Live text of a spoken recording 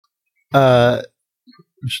We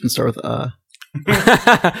shouldn't start with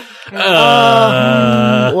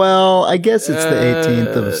well, I guess it's the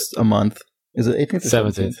 18th of a month. Is it 18th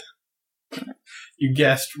or 17th? You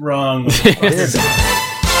guessed wrong.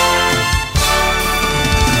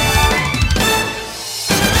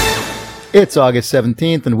 It's August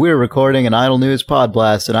 17th, and we're recording an Idle News Pod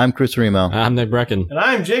Blast, and I'm Chris Remo. I'm Nick Brecken. And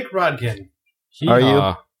I'm Jake Rodkin. Are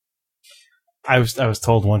you? I was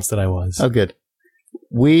told once that I was. Oh, good.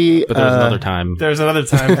 But there's another time. There's another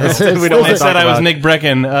time. They said I was Nick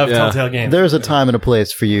Brecken of Telltale Games. There's a time and a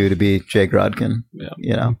place for you to be Jake Rodkin. Yeah.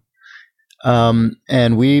 You know.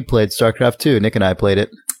 And we played StarCraft 2. Nick and I played it.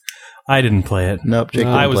 I didn't play it. Nope, Jake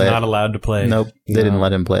No, didn't I was play not it. allowed to play it. Nope, they didn't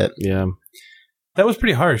let him play it. Yeah. That was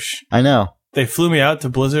pretty harsh. I know. They flew me out to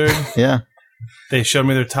Blizzard. Yeah. They showed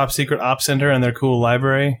me their top secret op center and their cool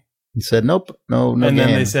library. He said, nope, no and game.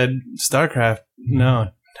 then they said, StarCraft, no.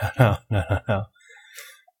 But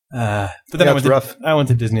then Yeah, it's rough. I went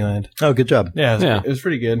to Disneyland. Oh, good job. Yeah, Yeah. It was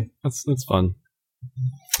pretty good. That's fun.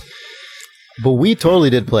 But we totally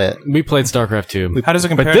did play it. We played StarCraft 2. How does it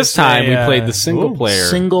compare? But this to, time say, we played the single player.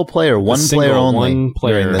 Single player, one The player single, only. One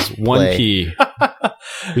player, during this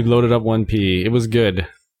 1P. We loaded up 1P. It was good.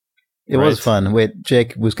 It was fun. Wait,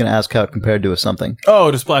 Jake was going to ask how it compared to something.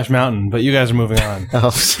 Oh, to Splash Mountain, but you guys are moving on. Oh,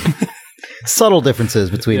 subtle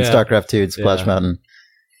differences between Yeah. StarCraft 2 and Splash Yeah. Mountain.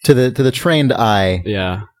 To the trained eye.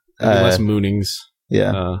 Yeah. Less moonings.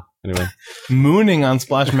 Yeah. Anyway. Mooning on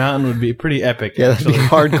Splash Mountain would be pretty epic. Yeah, that'd be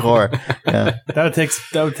hardcore. Yeah. That would take.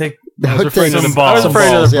 That would take some some balls. I was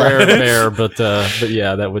afraid balls, of the yeah. bear, but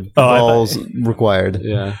yeah, that would. Oh, I balls required.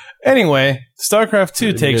 Yeah. Anyway, StarCraft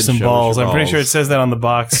 2 takes Good some show, balls. your I'm pretty balls. sure it says that on the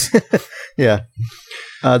box. Yeah.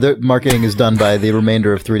 The marketing is done by the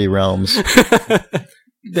remainder of 3D Realms.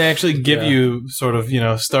 They actually give you sort of,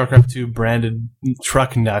 StarCraft 2 branded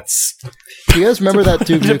truck nuts. Do you guys remember that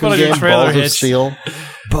Duke to put Nukem on your game, trailer Balls of hitch. Steel?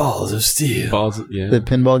 Balls of steel. Balls. Yeah. The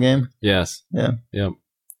pinball game? Yes. Yeah. Yep.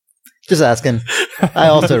 Just asking. I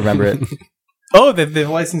also remember it. Oh, they've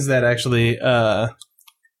licensed that actually.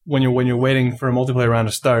 When you're waiting for a multiplayer round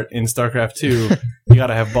to start in StarCraft 2, you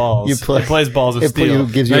gotta have balls. You play- it plays Balls of It Steel.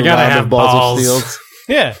 gives you I a gotta round have of Balls balls. of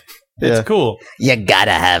Steel. Yeah, it's Yeah. cool. You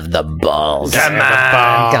gotta have the balls. Come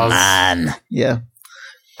on. Yeah.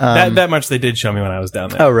 That much they did show me when I was down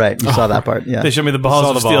there. Oh, right. You saw that part. Yeah. They showed me the Balls Saw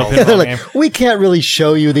of the Steel balls. Yeah, they're pinball like, game. we can't really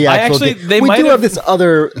show you the actual actually- game. they We might do have- have this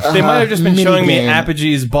other They might have just been showing me mini-game.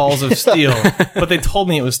 Apogee's Balls of Steel, but they told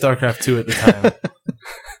me it was StarCraft 2 at the time.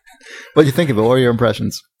 What do you think of it? What are your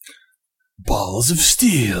impressions? Balls of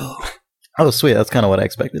Steel. Oh, sweet. That's kind of what I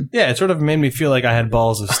expected. Yeah, it sort of made me feel like I had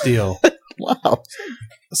balls of steel. Wow.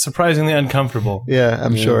 Surprisingly uncomfortable, Yeah,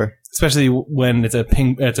 I'm sure. especially when it's a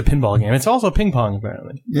pinball game. It's also ping pong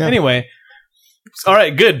apparently. Yeah. Anyway, all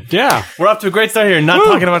right, good. Yeah. We're off to a great start here. Not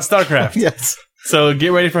talking about StarCraft. Yes. So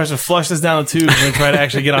get ready for us to flush this down the tube and try to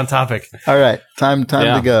actually get on topic. All right. Time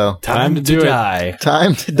Yeah. to go. Time to do it. die.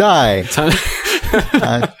 Time to die. Time-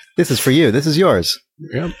 This is for you. This is yours.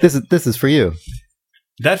 Yep. This is for you.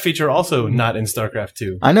 That feature also not in StarCraft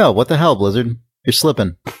 2. I know. What the hell, Blizzard? You're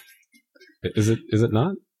slipping. Is it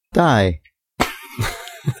not? Die.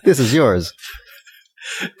 This is yours.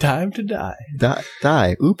 Time to die.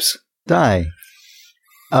 Die. Oops. Die.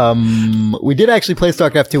 We did actually play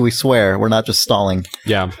StarCraft 2, we swear. We're not just stalling.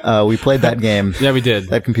 Yeah. We played that game. Yeah, we did.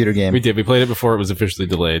 That computer game. We did. We played it before it was officially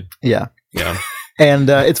delayed. Yeah. Yeah. And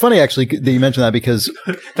it's funny, actually, that you mentioned that because...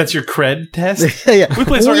 That's your cred test? yeah, We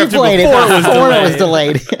played StarCraft 2 played it before it was before it was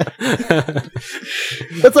delayed.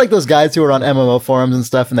 It's like those guys who are on MMO forums and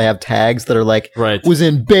stuff, and they have tags that are like, Right. was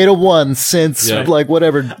in beta 1 since, Yeah. like,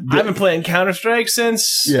 whatever. I've been playing Counter-Strike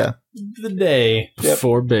since Yeah. the day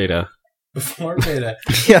Before beta. before beta.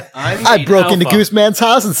 Yeah. I'm I made broke into alpha. Gooseman's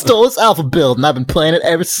house and stole his alpha build, and I've been playing it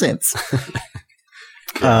ever since.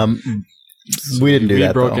 We didn't do We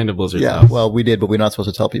that. broke though. into Blizzard's Yeah, house. well, we did, but we're not supposed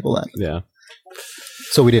to tell people that. Yeah.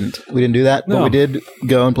 So we didn't. We didn't do that, but No. we did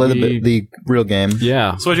go and play We- the real game.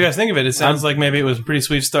 Yeah. So what do you guys think of it? It sounds like maybe it was a pretty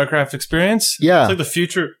sweet StarCraft experience. Yeah. It's like the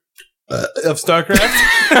future of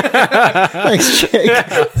StarCraft. Thanks, Jake.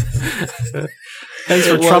 Thanks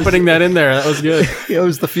for It was- trumpeting that in there. That was good. It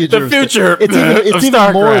was the future. The of future It's even, of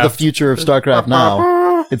even more the StarCraft. future of StarCraft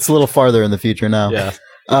now. It's a little farther in the future now. Yeah.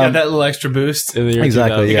 Got that little extra boost. In the year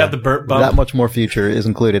Exactly, 2000. You yeah. got the burp bump. That much more future is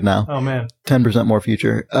included now. Oh man, 10% more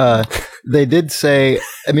future. They did say.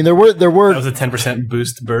 I mean, there were that was a 10%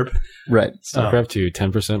 boost burp. right. StarCraft 2,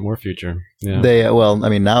 10% more future. Yeah. They well, I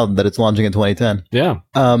mean, now that it's launching in 2010, Yeah.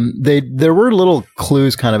 there were little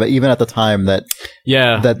clues, kind of even at the time that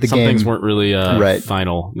Yeah. That the some game- things weren't really Right.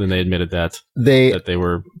 final. Then they admitted that they they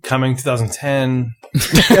were. Coming 2010.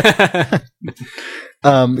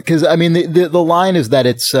 Because I mean, the line is that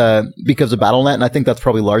it's because of BattleNet, and I think that's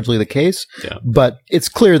probably largely the case. Yeah. But it's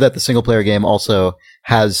clear that the single player game also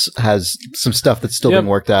has some stuff that's still being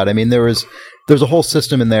worked out. I mean, there's a whole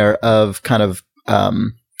system in there of kind of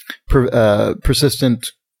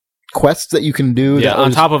persistent quests that you can do. Yeah,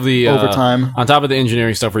 on top of the overtime, on top of the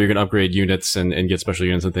engineering stuff where you can upgrade units and get special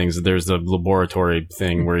units and things. There's the laboratory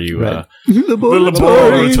thing where you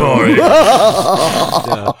laboratory.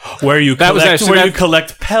 yeah. Where you That was collect, actually- where you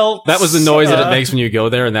collect pelts. That was the noise that it makes when you go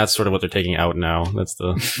there, and that's sort of what they're taking out now. That's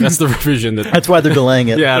the revision that. That's why they're delaying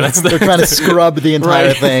it. Yeah, that's they're trying to scrub the entire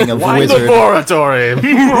Right. thing of Why Wizard. laboratory?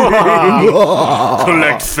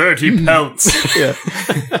 collect 30 pelts. Yeah.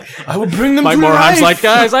 I will bring them Mike to Morheim's life. like,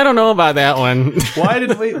 guys, I don't know about that one. Why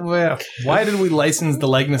did we license the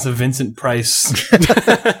likeness of Vincent Price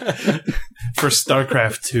for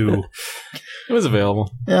StarCraft 2? It was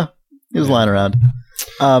available. Yeah, he was lying around.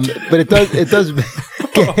 But it does. It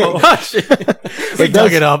It dug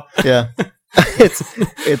does- it up. Yeah,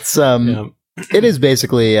 it's Yeah. it is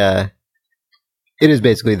basically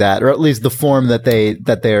that, or at least the form that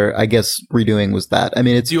they're I guess redoing was that. I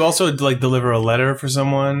mean, it's Do you also like deliver a letter for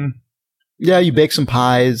someone? yeah, you bake some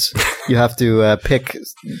pies. You have to pick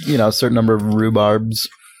a certain number of rhubarbs.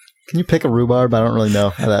 Can you pick a rhubarb? I don't really know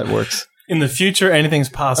how that works. In the future, anything's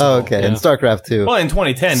possible. Oh, okay. In Yeah. StarCraft 2. Well, in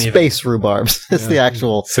 2010, even. Space rhubarb. It's the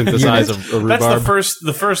actual Synthesize unit. a rhubarb. That's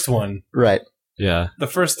the first one. Right. Yeah. The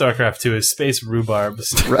first StarCraft 2 is Space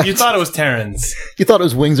Rhubarbs. Right. You thought it was Terrans. You thought it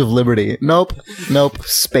was Wings of Liberty. Nope.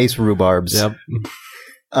 Space rhubarbs. Yep.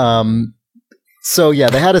 So yeah,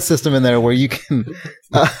 they had a system in there where you can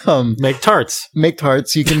Make tarts. make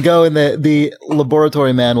tarts. You can go and the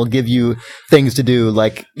laboratory man will give you things to do,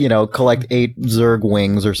 like, collect 8 Zerg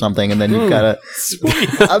wings or something, and then you've got to.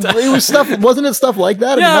 It was stuff. Wasn't it stuff like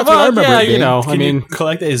that? I mean, that's what I remember. it being. I Can mean, you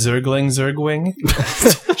collect a Zergwing?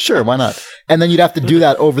 Sure, why not? And then you'd have to do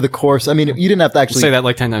that over the course. I mean, you didn't have to actually say that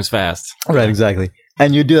like 10 times fast. Right, exactly.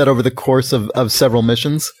 And you do that over the course of several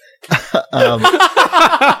missions.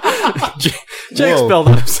 Jake Whoa. spilled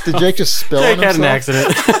it. Did Jake just spill Jake on had an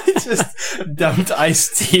himself? accident. I just dumped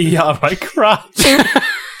iced tea on my crotch. Is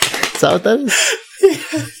that what that is?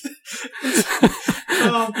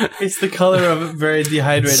 Oh, it's the color of a very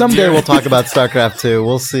dehydrated Someday urine. we'll talk about StarCraft 2.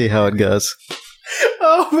 We'll see how it goes.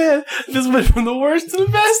 Oh man, this went from the worst to the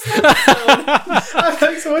best. I'm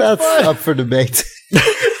having so much That's fun. up for debate.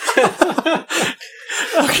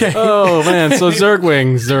 Okay. Oh, man. So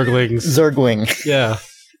Zerglings. Zergwing. Yeah.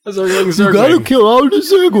 Zergling. You gotta kill all the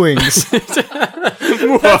Zergwings.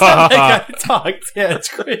 That's how they gotta talk. Yeah, it's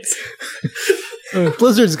crazy.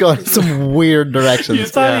 Blizzard's going in some weird directions You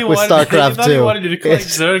thought he with wanted, StarCraft he thought he 2. wanted you to collect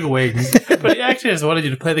Zerg wings, but he actually just wanted you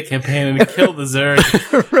to play the campaign and kill the Zerg.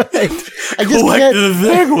 Right. I just Collect can't, the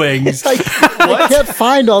Zerg wings. I can't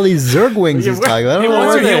find all these Zergwings he's talking about. I He don't know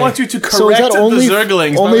wants, where you, he they wants you to correct So is that only- the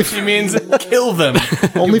Zerglings, by only which he means kill them.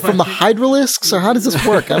 only from the Hydralisks, or how does this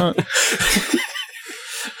work? I don't.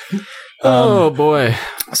 Oh, boy.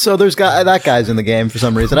 So there's that guy's in the game for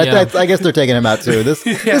some reason. Yeah. I guess they're taking him out too.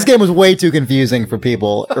 This game was way too confusing for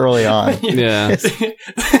people early on. Yeah.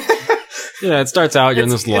 Yeah, it starts out, you're in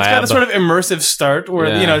this It's got lab. a sort of immersive start where,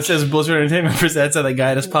 Yeah. it says Blizzard Entertainment presents, and the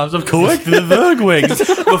guy just pops up, collect the Zerg wings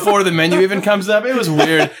before the menu even comes up. It was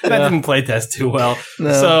weird. That didn't play test too well.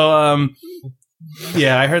 No. So,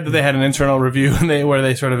 yeah, I heard that they had an internal review where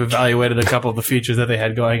they sort of evaluated a couple of the features that they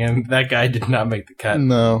had going, and that guy did not make the cut.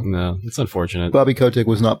 No, No, it's unfortunate. Bobby Kotick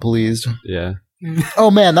was not pleased. Yeah. Oh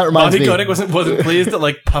man, that reminds Bobby me. Kotick wasn't pleased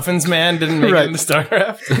that Puffin's man didn't make Right. it into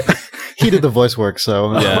StarCraft. He did the voice work,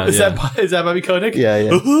 so Yeah. is that Bobby Kotick? yeah.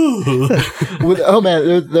 Ooh. Oh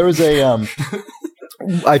man, there was a.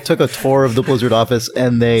 I took a tour of the Blizzard office,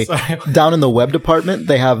 and they Sorry. down in the web department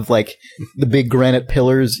they have like the big granite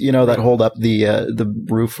pillars, that hold up the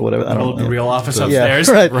roof or whatever. I don't The know. real office Yeah, upstairs.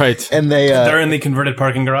 right. Right. And they They're in the converted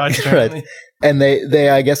parking garage. Apparently. Right. And they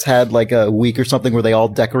I guess had like a week or something where they all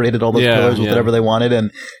decorated all those Yeah, pillars with yeah. whatever they wanted,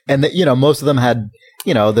 and most of them had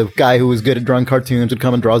the guy who was good at drawing cartoons would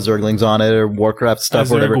come and draw Zerglings on it or Warcraft stuff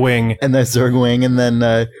or whatever, Wing. and then Zergwing, and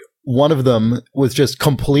then one of them was just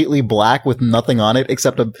completely black with nothing on it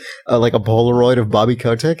except a Polaroid of Bobby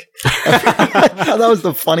Kotick. That was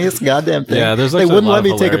the funniest goddamn thing. Yeah, there's they actually wouldn't a lot let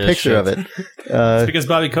me of take a hilarious picture of shit. it. It's because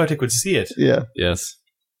Bobby Kotick would see it. Yeah, Yes.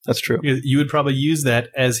 that's true. You would probably use that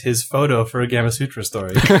as his photo for a Gamma Sutra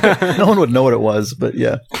story. No one would know what it was, but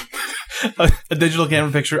yeah. A digital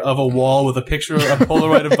camera picture of a wall with a picture of a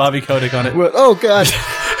Polaroid of Bobby Kotick on it. Oh god.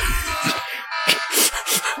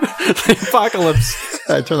 Apocalypse.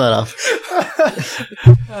 All right, turn that off.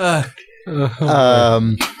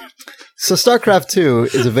 So StarCraft 2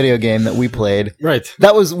 is a video game that we played. Right.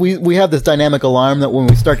 That was we have this dynamic alarm that when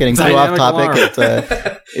we start getting too off topic,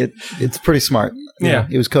 it's pretty smart. Yeah.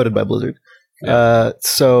 It was coded by Blizzard.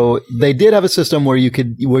 So they did have a system where you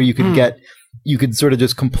could get you could sort of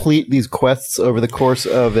just complete these quests over the course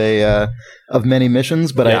of of many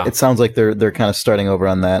missions, but it sounds like they're kind of starting over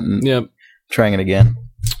on that and trying it again.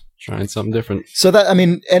 Trying something different. So that, I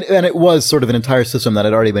mean, and it was sort of an entire system that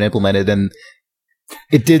had already been implemented, and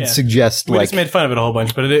it did suggest we like just made fun of it a whole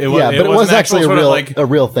bunch, but it was actually a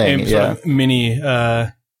real thing, sort of mini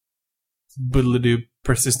boodle-doo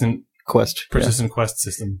persistent quest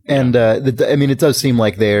system. And I mean, it does seem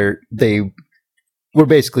like they were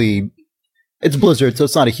basically, it's Blizzard, so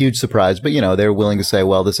it's not a huge surprise, but they're willing to say,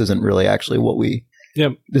 well, this isn't really actually what we.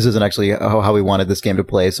 Yep. This isn't actually how we wanted this game to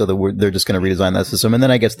play, so they're just going to redesign that system. And then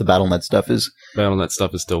I guess the BattleNet stuff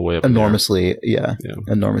is still way up enormously,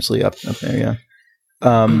 enormously up there, yeah.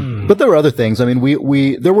 But there were other things. I mean,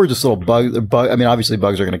 there were just little bugs. I mean, obviously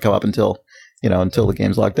bugs are going to come up until the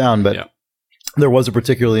game's locked down. But there was a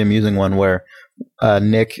particularly amusing one where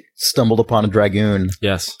Nick stumbled upon a Dragoon.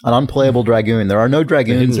 Yes, an unplayable Dragoon. There are no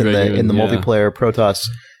Dragoons in the multiplayer Protoss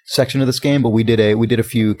section of this game, but we did a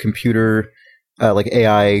few computer. Like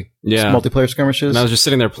AI multiplayer skirmishes. And I was just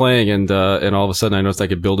sitting there playing, and all of a sudden I noticed I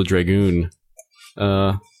could build a Dragoon,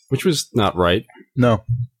 which was not right. No.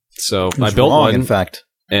 So I built one, in fact.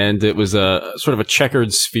 And it was a sort of a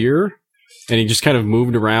checkered sphere, and he just kind of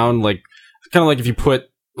moved around, kind of like if you put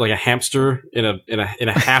like a hamster in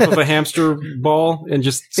a half of a hamster ball, and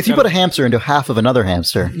just if you put a hamster into half of another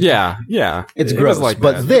hamster. Yeah, it's gross. Like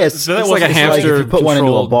but that. This it's like a hamster. Like if you put one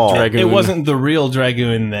into a ball. Dragoon. It wasn't the real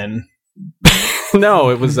Dragoon then. No,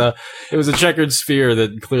 it was a checkered sphere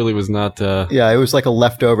that clearly was not. It was like a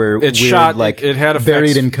leftover. It had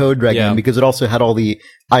buried in code Dragoon because it also had all the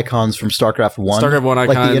icons from StarCraft 1. StarCraft 1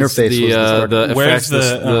 icons. Like the interface the effects,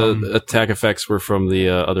 the attack effects were from the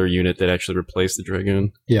other unit that actually replaced the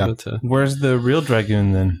Dragoon. Yeah. But, where's the real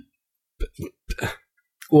Dragoon then?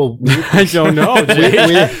 Well, I don't know,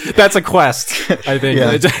 Jay. That's a quest, I think.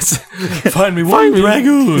 Yeah. Find me one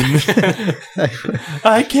Dragoon.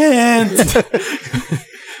 I can't.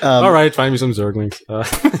 All right, find me some Zerglings.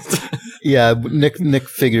 Yeah, Nick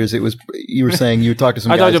figures it was. You were saying you talked to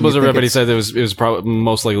some. I guys thought it was a rip, but he said it was probably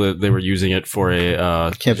most likely they were using it for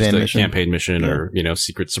a campaign mission or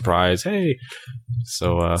secret surprise. Hey,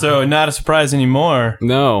 so not a surprise anymore.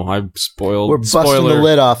 No, I spoiled. We're busting the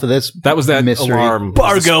lid off of this. That was that mystery. Alarm.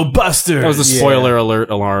 Bargo Buster. That was the spoiler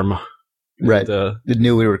alert alarm. Right. It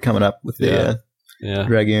knew we were coming up with the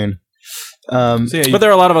Dragoon. But there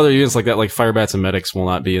are a lot of other units like that, like Firebats and Medics will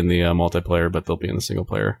not be in the multiplayer, but they'll be in the single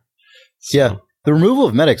player. So. Yeah. The removal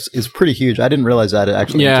of medics is pretty huge. I didn't realize that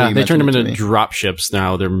actually. Yeah, they turned them into drop ships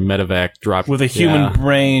now. They're medevac drop with a human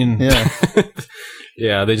brain. Yeah.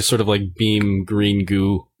 Yeah, they just sort of like beam green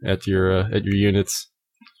goo at your units.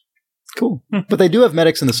 Cool. But they do have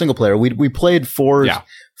medics in the single player. We played 4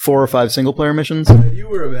 or 5 single player missions. You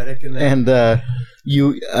were a medic in that. And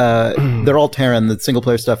they're all Terran. The single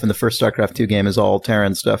player stuff in the first StarCraft 2 game is all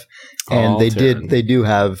Terran stuff. And they do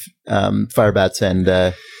have Firebats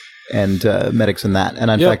and medics in that.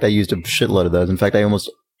 And in fact, I used a shitload of those. In fact, I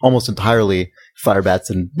almost entirely Firebats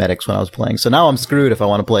and medics when I was playing. So now I'm screwed if I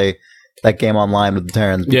want to play that game online with the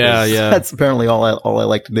Terrans. Yeah. That's apparently all I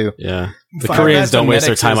like to do. Yeah. The Koreans don't waste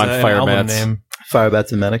their time on Firebats.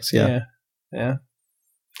 Firebats and medics, yeah.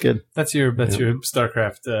 Good. That's your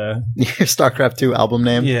StarCraft your StarCraft 2 album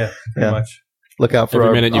name? Yeah, pretty much. Look out for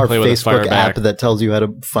our Facebook app that tells you how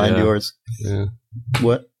to find yours. Yeah.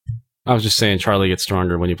 What? I was just saying Charlie gets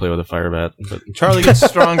stronger when you play with a Firebat. But Charlie gets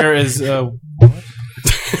stronger is what?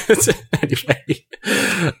 Anyway,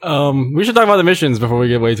 we should talk about the missions before we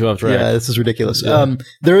get way too off track. Yeah, this is ridiculous. Yeah.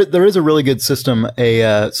 There is a really good system,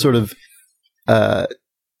 sort of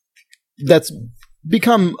that's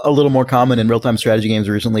become a little more common in real-time strategy games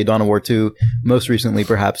recently. Dawn of War 2, most recently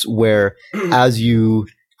perhaps, where as you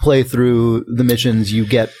play through the missions, you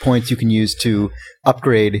get points you can use to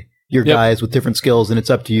upgrade your guys with different skills, and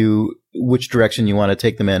it's up to you which direction you want to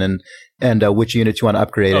take them in and which units you want to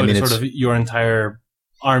upgrade. I mean, it's sort of your entire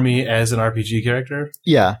army as an RPG character.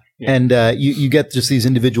 Yeah. And you get just these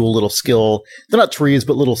individual little skill. They're not trees,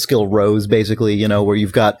 but little skill rows, basically. Where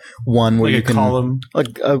you've got one where like you can column.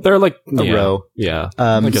 They're like a row. Yeah.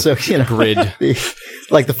 Like so grid.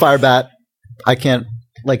 Like the Firebat, I can't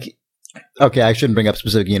Okay, I shouldn't bring up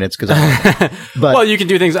specific units because. But well, you can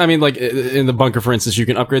do things. I mean, like in the bunker, for instance, you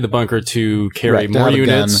can upgrade the bunker to carry more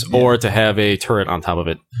units or to have a turret on top of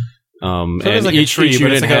it. So and like each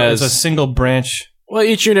unit has a single branch. Well,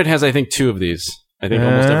 each unit has, I think, 2 of these. I think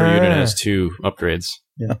almost every unit has 2 upgrades.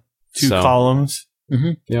 Yeah. 2 So- columns.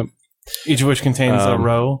 Mhm. Yep. Each of which contains a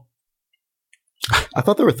row. I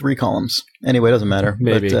thought there were 3 columns. Anyway, it doesn't matter.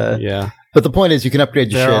 Maybe. But, Yeah. but the point is, you can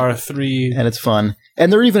upgrade your There shit, are 3. and it's fun.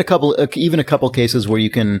 And there are even a couple cases where you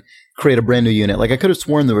can create a brand new unit. Like I could have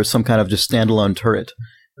sworn there was some kind of just standalone turret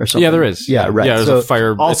or something. Yeah, there is. Yeah, right. Yeah, there's So- a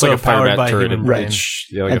fire. It's also like a fire powered bat by turret, human brain. which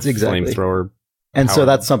like That's a exactly. flamethrower. And so powered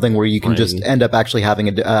that's something where you can just brain. end up actually having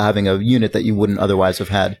a unit that you wouldn't otherwise have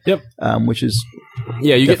had. Yep. Which is,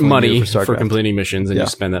 Yeah, you get Definitely money new for for StarCraft. completing missions, and Yeah. you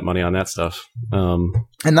spend that money on that stuff.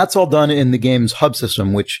 and that's all done in the game's hub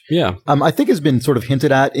system, which Yeah, I think has been sort of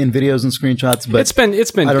hinted at in videos and screenshots. But it's been.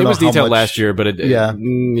 I don't It know was how detailed much- last year, but Yeah.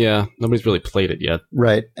 yeah, nobody's really played it yet.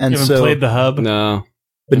 right, and You haven't so played the hub? No,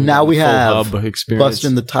 but now we Full have hub experience.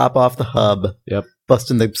 busting the top off the hub. Yep.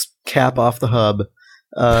 Busting the cap off the hub.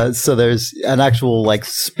 So there's an actual like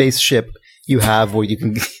spaceship you have where you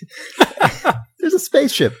can. There's a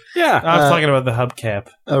spaceship. Yeah, I was talking about the hubcap.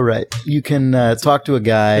 Oh right, you can talk to a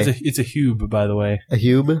guy, It's a hube, by the way. a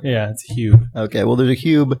Hube. Yeah, it's a hube. Okay, well, there's a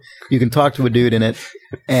Hube. You can talk to a dude in it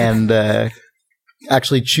and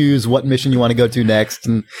actually choose what mission you want to go to next,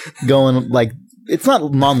 and going like it's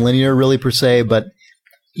not non-linear really per se, but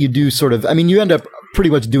you do sort of. I mean, you end up pretty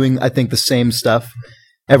much doing, I think, the same stuff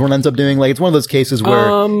everyone ends up doing. Like it's one of those cases where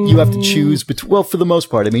you have to choose between. Well, for the most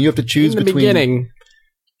part, I mean, you have to choose in the between. beginning.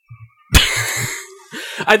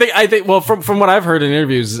 I think. Well, from what I've heard in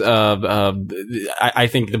interviews, I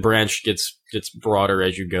think the branch gets broader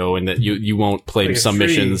as you go, and that you won't play Like a some tree.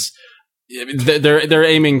 missions. They're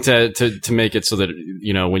aiming to make it so that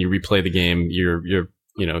when you replay the game, you're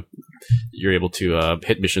able to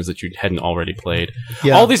hit missions that you hadn't already played.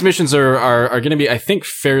 Yeah. All these missions are going to be, I think,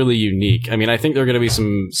 fairly unique. I mean, I think there are going to be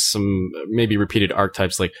some maybe repeated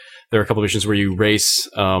archetypes. Like there are a couple of missions where you race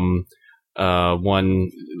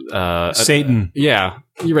Satan. yeah,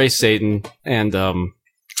 you race Satan, and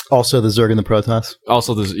Also, the Zerg and the Protoss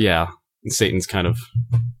also there's Satan's kind of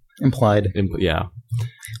implied. yeah.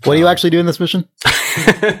 What do you actually do in this mission?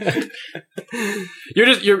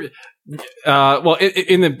 Well,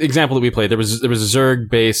 in the example that we played, there was a Zerg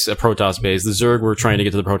base, a Protoss base. The Zerg were trying to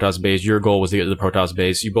get to the Protoss base. Your goal was to get to the Protoss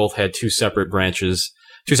base. You both had 2 separate branches,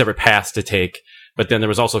 2 separate paths to take. But then there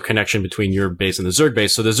was also a connection between your base and the Zerg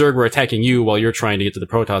base. So the Zerg were attacking you while you're trying to get to the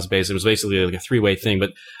Protoss base. It was basically like a 3-way thing,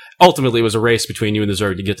 but ultimately it was a race between you and the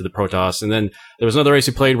Zerg to get to the Protoss. And then there was another race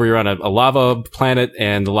we played where you're on a lava planet,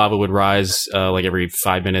 and the lava would rise like every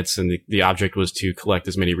 5 minutes, and the object was to collect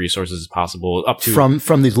as many resources as possible up to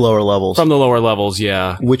From these lower levels. from the lower levels.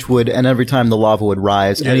 Yeah, which would, and every time the lava would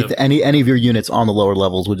rise, Yeah. any of your units on the lower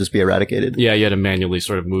levels would just be eradicated. yeah, you had to manually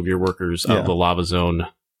sort of move your workers out Yeah. of the lava zone.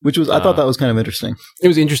 Which was, I thought that was kind of interesting. It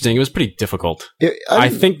was interesting. It was pretty difficult. I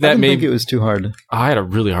think that didn't may- think it was too hard. I had a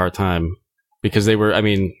really hard time because they were. I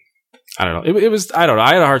mean, I don't know. It was. I don't know.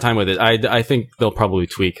 I had a hard time with it. I think they'll probably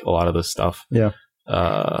tweak a lot of this stuff. Yeah.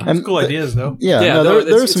 It's cool ideas, though. Yeah, Yeah, no, no,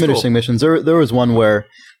 there were it's some cool. interesting missions. There was one where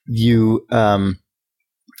you,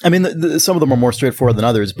 I mean, some of them are more straightforward than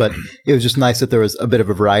others, but it was just nice that there was a bit of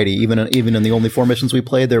a variety. Even in the only 4 missions we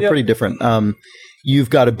played, they're Yep. pretty different. You've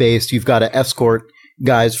got a base, you've got to escort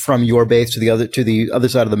guys from your base to the other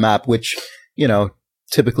side of the map, which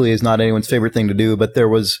typically is not anyone's favorite thing to do. But there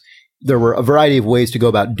were a variety of ways to go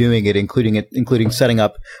about doing it, including setting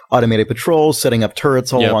up automated patrols, setting up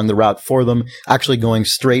turrets all Yep. along the route for them, actually going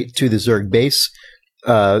straight to the Zerg base.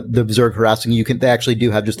 The Zerg harassing you, they actually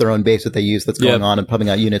do have just their own base that they use that's going Yep. on and pumping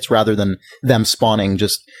out units rather than them spawning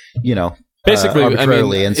just, Basically,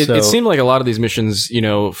 arbitrarily. I mean, And so it seemed like a lot of these missions,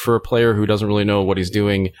 for a player who doesn't really know what he's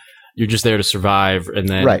doing, you're just there to survive, and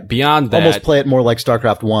then Right. beyond that, almost play it more like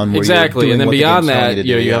StarCraft 1. Where exactly, you're doing and then what the beyond game's telling that,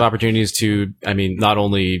 you to do, you have opportunities to, I mean, not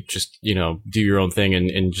only just do your own thing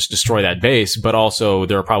and just destroy that base, but also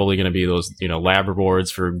there are probably going to be those lab rewards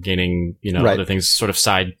for gaining Right. other things, sort of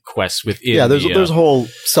side quests within. Yeah, there's the, a whole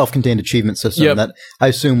self-contained achievement system Yep. that I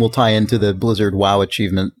assume will tie into the Blizzard WoW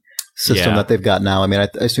achievement system Yeah. that they've got now. I mean, I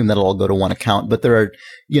assume that'll all go to one account, but there are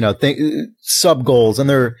sub goals, and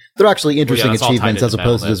they're actually interesting that's all tied achievements as into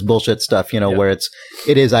opposed to Battle.net. this bullshit stuff. Yeah. Where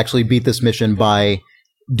it is actually beat this mission by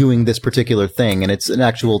doing this particular thing, and it's an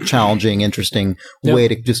actual challenging, interesting Yep. way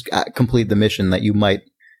to just complete the mission that you might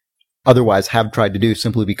otherwise have tried to do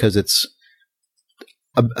simply because it's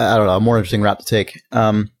a more interesting route to take.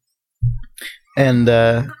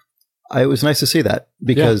 It was nice to see that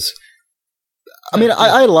because, I mean,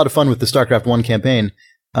 I had a lot of fun with the StarCraft 1 campaign,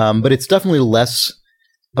 but it's definitely less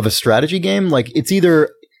of a strategy game. Like it's either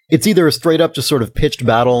a straight up just sort of pitched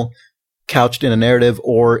battle couched in a narrative,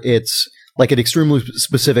 or it's like an extremely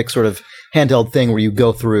specific sort of handheld thing where you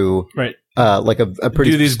go through Right. like a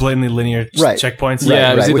pretty Do these blatantly linear Right. checkpoints.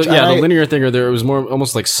 Yeah, right, it was which either, I- the linear thing, or there was more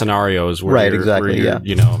almost like scenarios where Right, you're, exactly, where you're, yeah.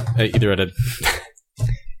 you know, either at a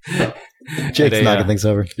Jake's at a, knocking things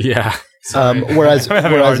over. yeah, Whereas I'm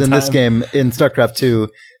having a hard in this time. game, in StarCraft 2,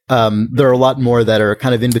 there are a lot more that are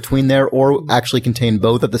kind of in between there, or actually contain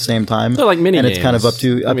both at the same time. they're like mini And games. it's kind of up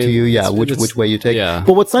to you, yeah, which way you take. Yeah.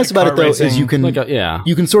 But what's nice Like about it kart though is racing, you can yeah,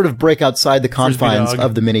 you can sort of break outside the confines dog.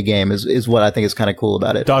 of the mini game is what I think is kind of cool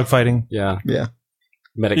about it. Dogfighting. yeah, Yeah,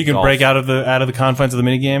 Medic You can golf. break out of the confines of the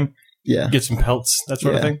minigame, yeah. get some pelts, that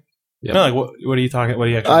sort of Yeah. thing. Yeah. No, like what are you talking? What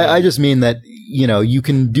are you actually? I doing? just mean that you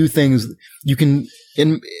can do things. You can,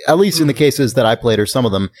 in at least in the cases that I played, or some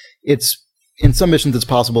of them, it's in some missions it's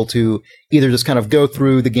possible to either just kind of go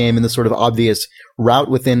through the game in this sort of obvious route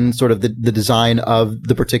within sort of the design of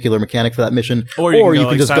the particular mechanic for that mission, Or you can go,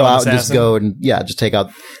 like, just go Silent out and just Assassin. go and just take out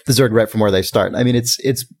the Zerg right from where they start. I mean, it's.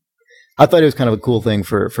 I thought it was kind of a cool thing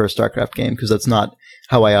for a StarCraft game because that's not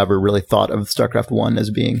how I ever really thought of StarCraft 1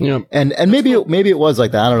 as being. Yeah. And maybe it was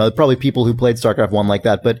like that. I don't know. Probably people who played StarCraft 1 like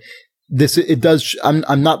that, but it does.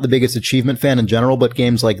 I'm not the biggest achievement fan in general, but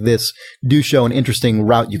games like this do show an interesting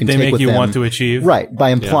route you can They take make with you them. want to achieve. Right, by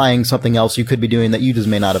implying something else you could be doing that you just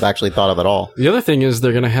may not have actually thought of at all. The other thing is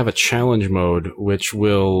they're going to have a challenge mode, which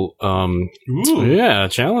will, Ooh.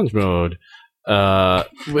 challenge mode.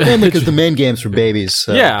 Mainly because the main game's for babies.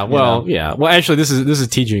 So, yeah, you well, know. yeah. Well, actually, this is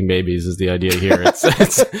teaching babies is the idea here.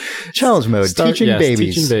 It's Challenge mode, teaching yes,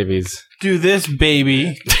 babies. teaching babies. Do this,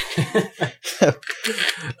 baby.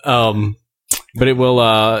 But it will.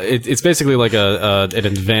 It's basically like an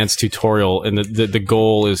advanced tutorial, and the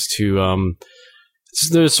goal is to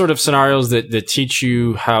there's sort of scenarios that teach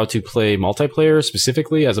you how to play multiplayer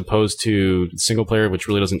specifically, as opposed to single player, which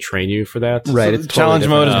really doesn't train you for that. Right. So It's the challenge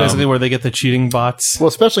totally mode is different. basically where they get the cheating bots. Well,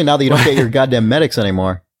 especially now that you don't get your goddamn medics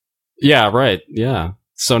anymore. Yeah. Right. Yeah.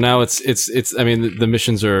 So now it's. I mean, the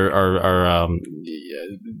missions are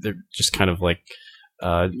they're just kind of like.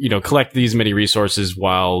 Collect these many resources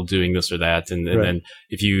while doing this or that, and Right. then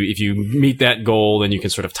if you meet that goal, then you can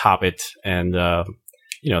sort of top it, and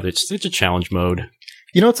it's a challenge mode.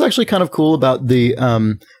 You know, what's actually kind of cool about the,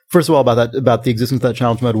 first of all, about the existence of that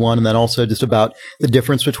challenge mode 1, and then also just about the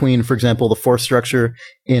difference between, for example, the force structure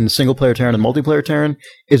in single player Terran and multiplayer Terran,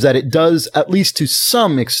 is that it does, at least to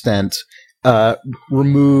some extent,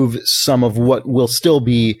 remove some of what will still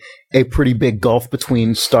be a pretty big gulf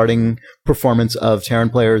between starting performance of Terran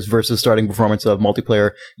players versus starting performance of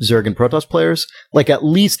multiplayer Zerg and Protoss players. Like, at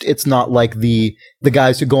least it's not like the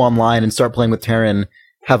guys who go online and start playing with Terran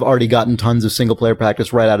have already gotten tons of single player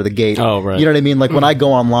practice right out of the gate. Oh, right. You know what I mean? Like, when I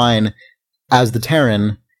go online as the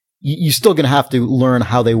Terran, you're still going to have to learn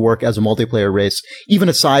how they work as a multiplayer race, even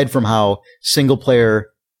aside from how single player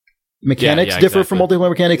mechanics Yeah, differ from exactly. multiplayer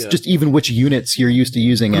mechanics, Yeah. just even which units you're used to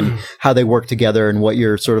using and how they work together and what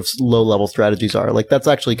your sort of low level strategies are. Like, that's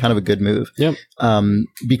actually kind of a good move. Yep.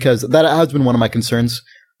 Because that has been one of my concerns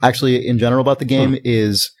actually in general about the game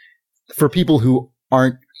is for people who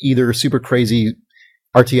aren't either super crazy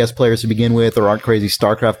RTS players to begin with or aren't crazy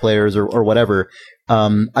StarCraft players or whatever.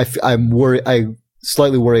 I'm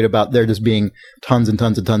slightly worried about there just being tons and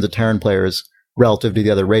tons and tons of Terran players relative to the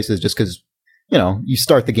other races just because, you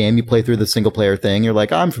start the game, you play through the single player thing, you're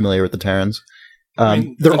like, I'm familiar with the Terrans. At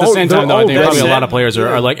the same time, though, I think probably a lot of players Yeah.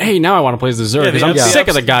 are like, "Hey, now I want to play as the Zerg because I'm yeah. sick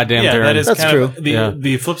of the goddamn Yeah, Terran." that is That's kind of true.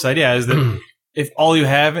 the flip side. Yeah, is that if all you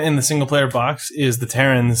have in the single player box is the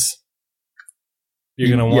Terrans, you're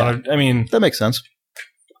gonna want to. I mean, That makes sense.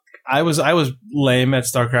 I was lame at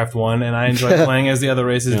StarCraft 1, and I enjoyed playing as the other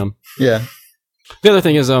races. Yeah. Yeah. The other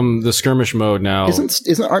thing is the skirmish mode now.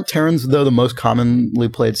 Aren't Terrans though the most commonly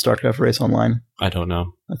played StarCraft race online? I don't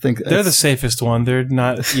know. I think They're the it's- safest one. They're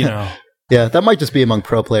not, Yeah, that might just be among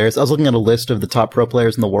pro players. I was looking at a list of the top pro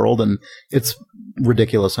players in the world, and it's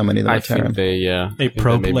ridiculous how many of them I are Terran. think they A I think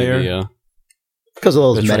pro they may be player? the, Because of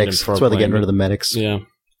all those They're trained in medics. pro That's why they're getting playing. rid of the medics. yeah.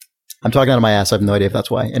 I'm talking out of my ass. I have no idea if that's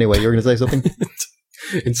why. Anyway, you were going to say something?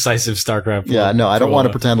 Incisive StarCraft. Yeah, no, I don't want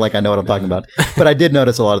to pretend like I know what I'm talking about. But I did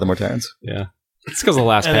notice a lot of them were Terrans. Yeah. It's because of the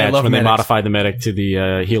last And they patch love when they medics. modified the medic to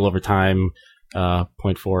the heal over time,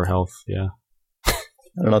 0.4 health. Yeah.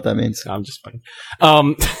 I don't know what that means. I'm just fine.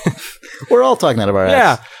 We're all talking out of our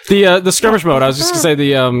ass. Yeah. The skirmish mode. I was just gonna say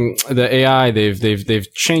the AI they've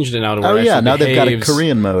changed it now to where Oh, it yeah, actually now they've got a behaves-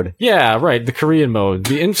 Korean mode. Yeah, right. The Korean mode,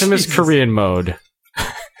 the infamous Korean mode,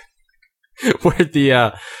 where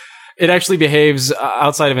it actually behaves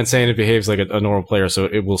outside of insane. It behaves like a normal player, so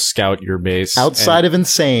it will scout your base Outside of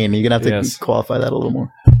insane. You're going to have to Yes. qualify that a little more.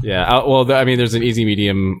 Yeah. There's an easy,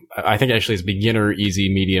 medium. I think actually it's beginner,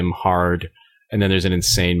 easy, medium, hard, and then there's an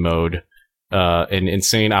insane mode. And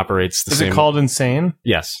Insane operates the Is same. it called Insane?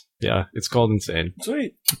 Yes, yeah, it's called Insane.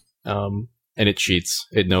 Sweet. And it cheats.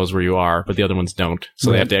 It knows where you are, but the other ones don't.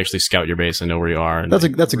 So they have to actually scout your base and know where you are. And That's a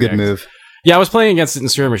good react. move. Yeah, I was playing against it in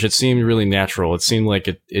skirmish. It seemed really natural. It seemed like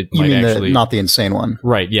it You might mean actually not the insane one?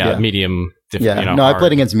 right. Yeah, Yeah. medium. Yeah. You know, No, I hard.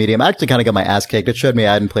 played against medium. I actually kind of got my ass kicked. It showed me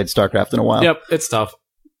I hadn't played StarCraft in a while. Yep, it's tough.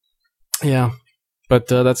 Yeah, but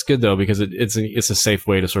that's good though because it's a safe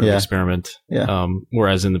way to sort of Yeah. experiment. Yeah.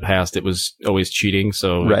 Whereas in the past it was always cheating,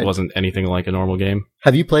 so Right. it wasn't anything like a normal game.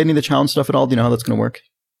 Have you played any of the challenge stuff at all? Do you know how that's going to work?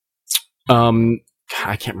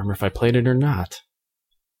 I can't remember if I played it or not.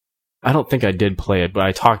 I don't think I did play it, but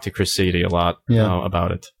I talked to Chris Sadie a lot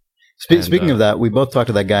about it. Speaking of that, we both talked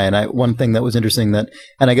to that guy, and one thing that was interesting and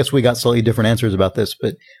I guess we got slightly different answers about this,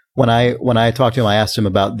 but when I talked to him, I asked him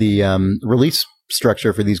about the release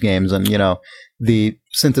structure for these games, and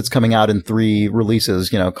since it's coming out in 3 releases,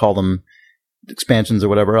 call them expansions or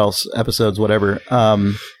whatever else, episodes, whatever.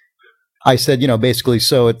 I said, basically,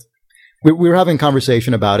 so we were having a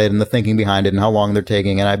conversation about it and the thinking behind it and how long they're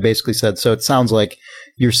taking, and I basically said, so it sounds like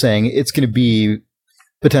you're saying it's going to be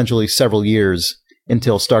potentially several years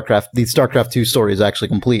until the StarCraft 2 story is actually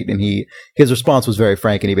complete. And his response was very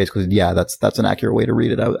frank, and he basically said, yeah, that's an accurate way to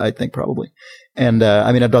read it, I think probably. And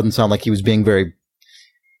it doesn't sound like he was being very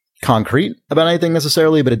concrete about anything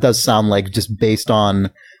necessarily, but it does sound like just based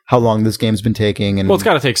on how long this game's been taking. And well, it's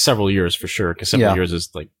got to take several years for sure, because several years is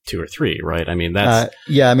like 2 or 3, right? I mean, that's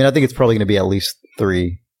I think it's probably going to be at least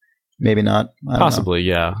 3. Maybe not. I don't possibly,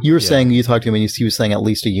 know. yeah. You were saying you talked to him, and he was saying at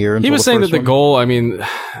least a year. He was saying that the one? goal. I mean,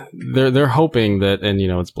 they're hoping that, and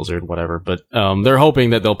it's Blizzard, whatever. But they're hoping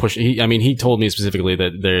that they'll push. He told me specifically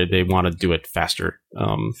that they want to do it faster.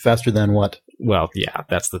 Faster than what? Well, yeah,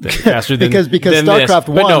 that's the thing. Faster than because than StarCraft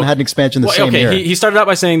this. 1 had an expansion the same year. He started out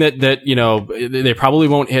by saying that they probably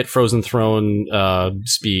won't hit Frozen Throne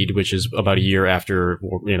speed, which is about a year after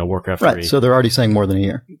Warcraft 3. Right. So they're already saying more than a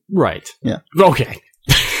year. Right. Yeah. Okay.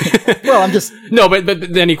 Well, I'm just no, but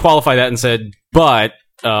then he qualified that and said, but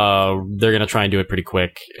they're gonna try and do it pretty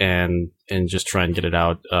quick and just try and get it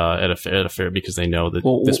out at a fair because they know that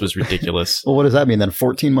this was ridiculous. Well, what does that mean then?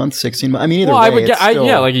 14 months, 16 months? I mean, either well, way, I would get,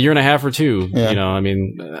 still, like a year and a half or 2.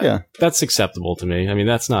 Yeah. That's acceptable to me. I mean,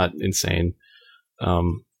 that's not insane. I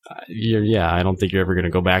don't think you're ever gonna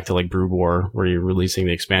go back to like Brood War where you're releasing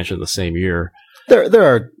the expansion the same year. There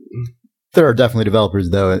are definitely developers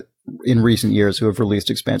though in recent years who have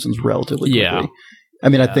released expansions relatively quickly. Yeah. I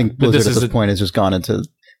mean, I think Blizzard at this point has just gone into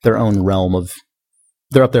their own realm of.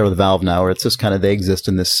 They're up there with Valve now, where it's just kind of they exist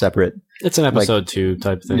in this separate. It's an episode 2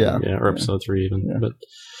 type thing, or episode 3 even.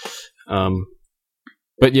 Yeah.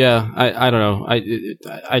 But yeah, I don't know. I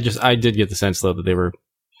did get the sense though that they were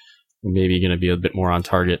maybe going to be a bit more on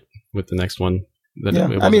target with the next one.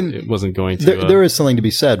 It wasn't going to. There is something to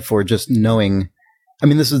be said for just knowing. I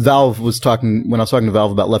mean, this is Valve was talking when I was talking to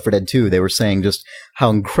Valve about Left 4 Dead 2. They were saying just how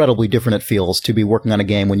incredibly different it feels to be working on a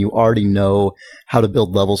game when you already know how to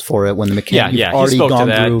build levels for it. When the mechanics you've already gone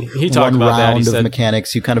through one round of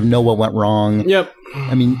mechanics, you kind of know what went wrong. Yep.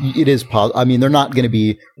 I mean, it is. I mean, they're not going to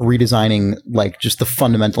be redesigning like just the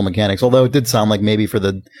fundamental mechanics. Although it did sound like maybe for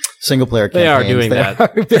the single player campaigns,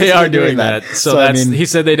 they are doing that. So that's. He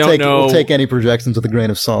said they don't know. We'll take any projections with a grain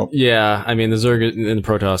of salt. Yeah, I mean the Zerg and the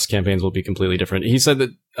Protoss campaigns will be completely different. He said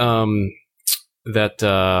that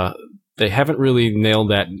they haven't really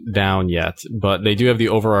nailed that down yet, but they do have the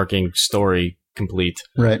overarching story complete.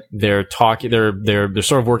 Right. They're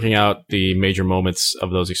sort of working out the major moments of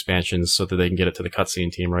those expansions so that they can get it to the cutscene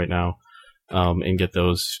team right now, and get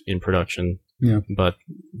those in production. Yeah. But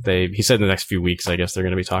he said in the next few weeks, I guess they're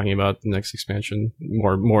going to be talking about the next expansion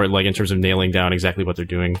more like in terms of nailing down exactly what they're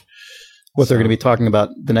doing. They're going to be talking about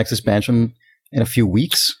the next expansion in a few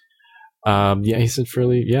weeks. He said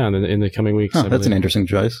in the coming weeks. That's an interesting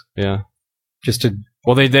choice. Yeah. Just to.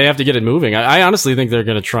 Well, they have to get it moving. I honestly think they're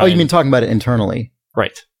going to try. Oh, you mean talking about it internally?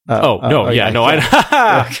 Right.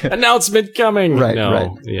 Announcement coming. Right. No. Right.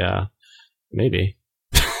 Yeah. Maybe.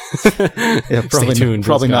 Yeah, probably. Stay tuned.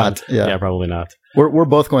 Probably BlizzCon. not. Yeah, probably not. We're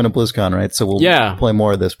both going to BlizzCon, right? So we'll play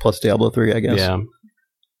more of this plus Diablo 3, I guess. Yeah.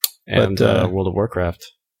 And World of Warcraft.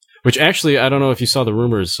 Which actually, I don't know if you saw the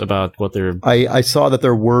rumors about what they're... I saw that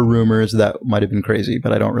there were rumors that might have been crazy,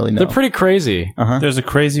 but I don't really know. They're pretty crazy. Uh-huh. There's a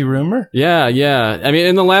crazy rumor? Yeah. I mean,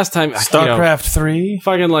 in the last time... StarCraft 3?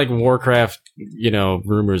 Fucking like Warcraft,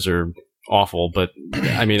 rumors are awful, but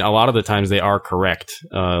I mean, a lot of the times they are correct.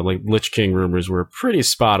 Like Lich King rumors were pretty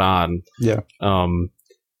spot on. Yeah.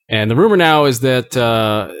 And the rumor now is that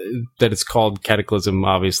it's called Cataclysm,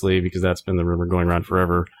 obviously, because that's been the rumor going around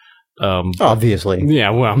forever. Obviously. Yeah,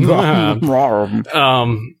 well.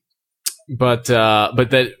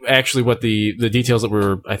 that actually what the details that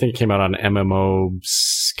were, I think it came out on MMO.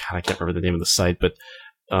 God, I can't remember the name of the site, but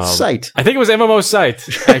Site. I think it was MMO site.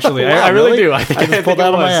 Actually, Wow, I really really? do. I think I just pulled it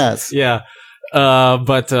out of my was. ass. Yeah,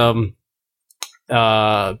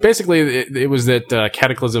 basically, it was that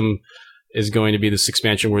Cataclysm is going to be this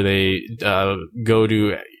expansion where they go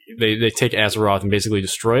to they take Azeroth and basically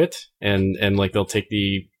destroy it, and like they'll take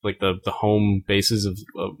the home bases of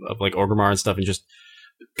like Orgrimmar and stuff and just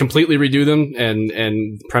completely redo them,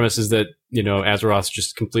 and premise is that Azeroth's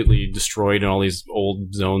just completely destroyed and all these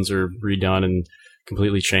old zones are redone and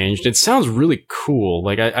completely changed. It sounds really cool.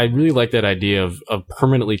 Like I really like that idea of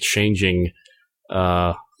permanently changing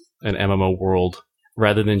an MMO world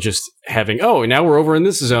rather than just having, oh, now we're over in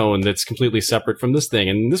this zone that's completely separate from this thing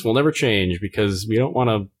and this will never change because we don't want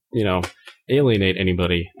to alienate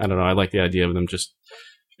anybody. I don't know. I like the idea of them just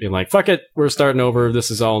being like, fuck it, we're starting over, this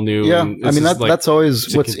is all new. Yeah, And I mean that's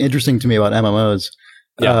always what's interesting to me about MMOs.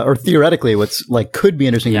 Yeah. Or theoretically, what's like could be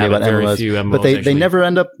interesting to me about very MMOs, few MMOs but they actually- never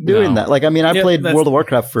end up doing No. that. Like, I mean, I Yeah, played that's- World of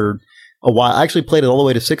Warcraft for a while. I actually played it all the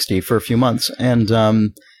way to 60 for a few months, and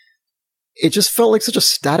it just felt like such a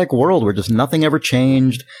static world where just nothing ever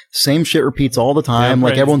changed. Same shit repeats all the time. Yeah,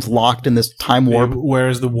 like right. everyone's locked in this time warp.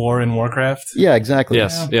 Where's the war in Warcraft? Yeah, exactly.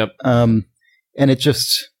 Yes, yep. And it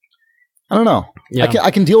just, I don't know. Yeah.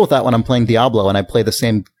 I can deal with that when I'm playing Diablo and I play the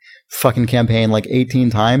same fucking campaign like 18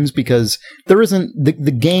 times because there isn't, the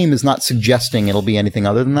game is not suggesting it'll be anything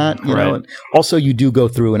other than that. You know? Right. Also, you do go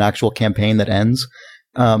through an actual campaign that ends.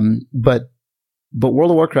 But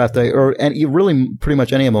World of Warcraft, and really pretty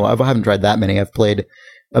much any MMO, I haven't tried that many. I've played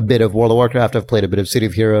a bit of World of Warcraft. I've played a bit of City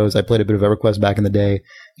of Heroes. I played a bit of EverQuest back in the day.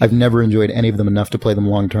 I've never enjoyed any of them enough to play them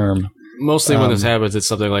long term. Mostly when this happens, it's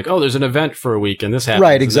something like, oh, there's an event for a week and this happens.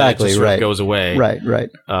 Right, and then it exactly, just sort of right. goes away. Right.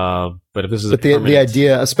 But if this is But the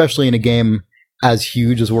idea, especially in a game as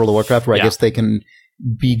huge as World of Warcraft, where I Yeah. guess they can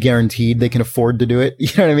be guaranteed they can afford to do it. You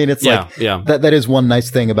know what I mean? It's like yeah. that is one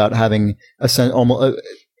nice thing about having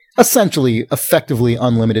essentially effectively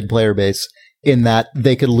unlimited player base, in that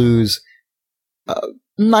they could lose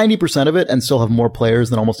 90% of it and still have more players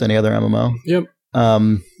than almost any other MMO. Yep.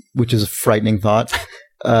 Which is a frightening thought,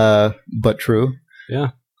 but true.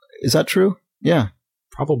 Yeah. Is that true? Yeah.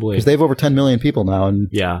 Probably. Because they have over 10 million people now, and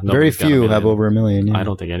Yeah. very nobody's got a few million. have over a million. Yeah. I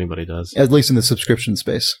don't think anybody does. At least in the subscription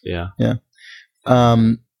space. Yeah.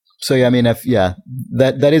 So yeah, I mean,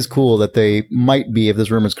 that is cool that they might be, if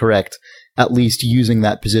this rumor is correct, at least using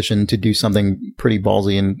that position to do something pretty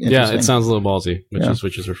ballsy and interesting. Yeah, it sounds a little ballsy, Yeah.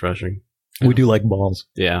 which is refreshing. We do like balls.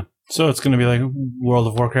 Yeah. So it's going to be like World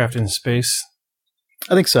of Warcraft in space.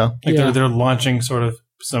 I think so. Like Yeah. they're launching sort of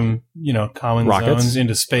some common Rockets? zones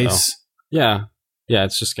into space. Yeah. Yeah,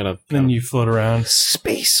 it's just gonna Then you float around.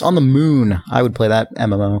 Space on the moon. I would play that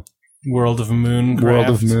MMO. World of Moon. World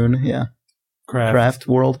of Moon. Yeah. Craft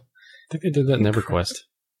World. I think they did that in EverQuest.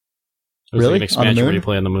 It was Really? like an expansion On the where moon? you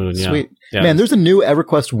play on the moon. Yeah. Sweet. Yeah. Man, there's a new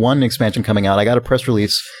EverQuest 1 expansion coming out. I got a press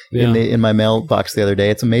release Yeah. in my mailbox the other day.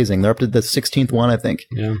 It's amazing. They're up to the 16th one, I think.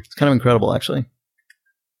 Yeah. It's kind of incredible, actually.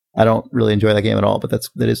 I don't really enjoy that game at all, but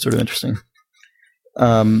that is sort of interesting.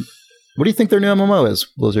 What do you think their new MMO is,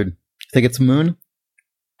 Blizzard? Think it's Moon?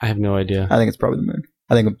 I have no idea. I think it's probably the Moon.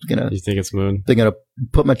 I think I'm You think it's Moon? gonna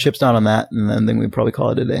put my chips down on that, and then we probably call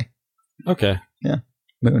it a day. Okay.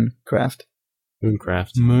 Mooncraft.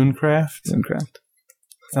 Mooncraft. Mooncraft.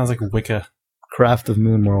 Sounds like Wicca. Craft of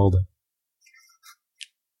Moon World.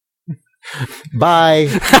 Bye.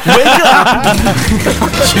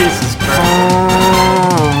 Jesus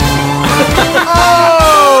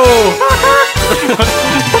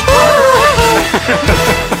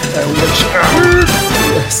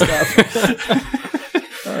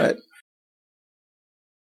All right.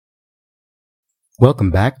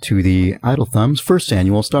 Welcome back to the Idle Thumbs first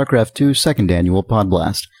annual StarCraft II second annual Pod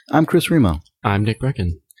Blast. I'm Chris Remo, I'm Nick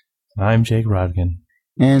Brecken. I'm Jake Rodkin.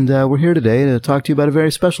 and we're here today to talk to you about a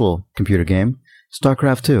very special computer game,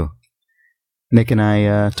 StarCraft II. Nick and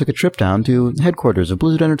I took a trip down to headquarters of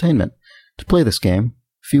Blizzard Entertainment to play this game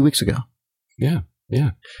a few weeks ago. Yeah.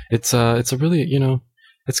 It's a really,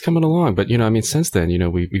 it's coming along, but I mean, since then,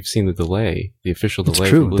 we've seen the delay, the official delay. It's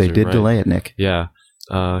true, from Blizzard, they did right? delay it, Nick. Yeah.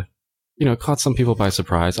 It caught some people by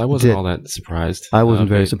surprise. I wasn't Did. all that surprised. I wasn't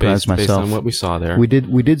very based- surprised based myself. on what we saw there. We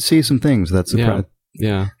did see some things that surprised.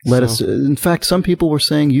 Yeah. Let So- us. In fact, some people were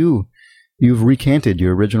saying you've recanted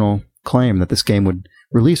your original claim that this game would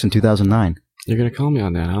release in 2009. You're going to call me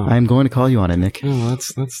on that, huh? I am going to call you on it, Nick. Oh,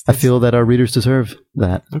 that's. I feel that our readers deserve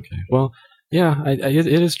that. Okay. Well, yeah, it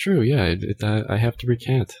is true. Yeah, I have to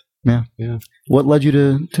recant. What led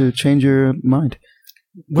you to change your mind?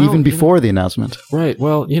 even before the announcement. Right.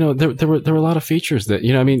 Well, there were a lot of features that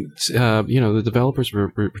the developers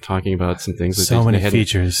were talking about some things. That So many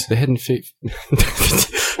features. They hadn't.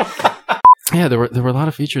 Yeah, there were a lot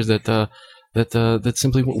of features that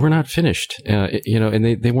simply were not finished. And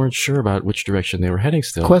they weren't sure about which direction they were heading.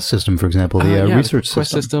 Still, Quest system, for example, the research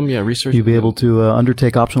Quest system. Yeah, research. You'll be able to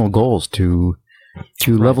undertake optional goals to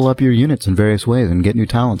level up your units in various ways and get new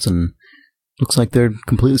talents. And looks like they're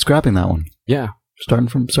completely scrapping that one. Yeah. Starting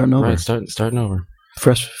over. Right, starting over.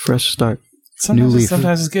 Fresh start. Sometimes New leaf.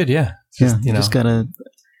 Sometimes it's good, yeah. Just gotta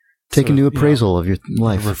take a new appraisal of your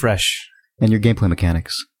life. Refresh. And your gameplay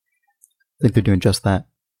mechanics. I think they're doing just that.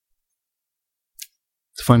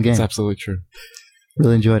 It's a fun game. It's absolutely true.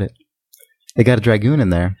 Really enjoyed it. They got a Dragoon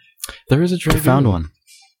in there. There is a Dragoon. I found one.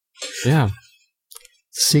 Yeah.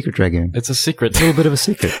 It's a secret Dragoon. It's a secret. It's a little bit of a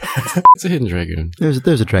secret. It's a hidden Dragoon. There's a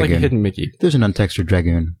Dragoon. Like a hidden Mickey. There's an untextured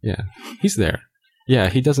Dragoon. Yeah. He's there. Yeah,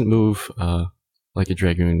 he doesn't move like a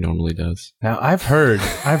Dragoon normally does. Now, I've heard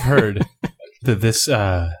that this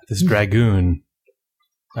Dragoon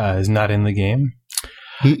is not in the game.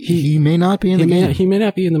 He may not be in the game. He may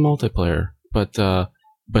not be in the multiplayer, but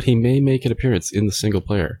he may make an appearance in the single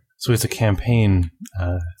player. So it's a campaign.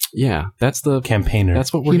 Yeah, that's the campaigner.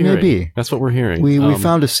 That's what we're he hearing. May be. That's what we're hearing. We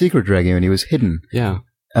found a secret Dragoon. He was hidden. Yeah.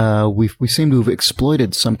 We seem to have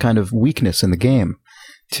exploited some kind of weakness in the game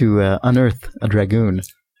to unearth a Dragoon.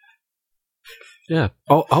 Yeah.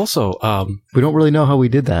 Also, we don't really know how we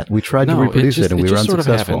did that. We tried to reproduce it, and we were unsuccessful.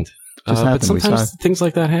 Sort of happened. But sometimes things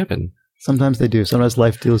like that happen. Sometimes they do. Sometimes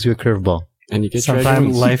life deals you a curveball. And you get Sometimes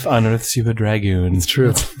Dragoons. life unearths you a Dragoon. It's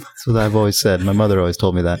true. That's what I've always said. My mother always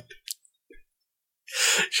told me that.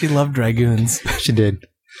 She loved Dragoons. She did.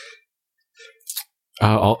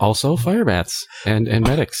 Also, fire bats and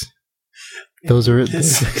medics. Those are it. I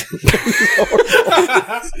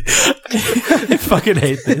fucking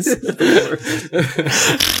hate this.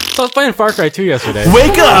 So I was playing Far Cry 2 yesterday.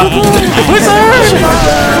 Wake up!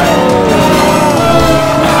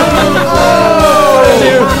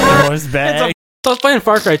 Horseback. So I was playing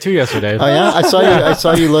Far Cry 2 yesterday. Oh yeah, I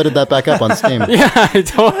saw you loaded that back up on Steam. Yeah, I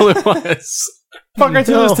totally was. Far Cry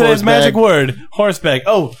 2 is today's magic word. Horseback.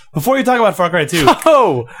 Oh, before you talk about Far Cry 2.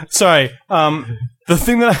 Oh! Sorry. The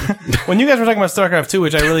thing that when you guys were talking about StarCraft 2,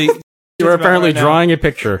 which I really... You were apparently drawing a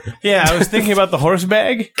picture. Yeah, I was thinking about the horse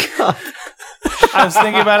bag. I was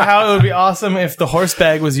thinking about how it would be awesome if the horse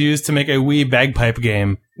bag was used to make a Wii bagpipe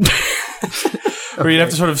game. Where you'd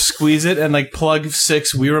have to sort of squeeze it and like plug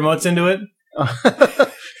 6 Wii remotes into it.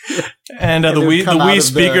 And the Wii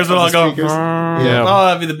speakers would all go. Yeah. Oh,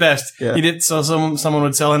 that'd be the best. Yeah. He did so. Someone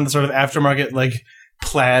would sell in the sort of aftermarket like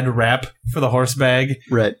plaid wrap for the horse bag,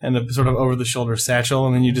 Right. and a sort of over the shoulder satchel,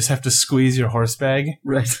 and then you just have to squeeze your horse bag.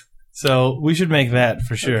 Right. So we should make that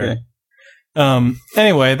for sure. Okay.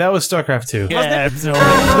 Anyway, that was StarCraft 2. Yeah, I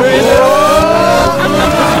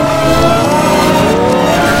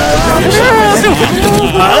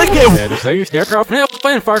was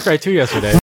playing Far Cry 2 yesterday.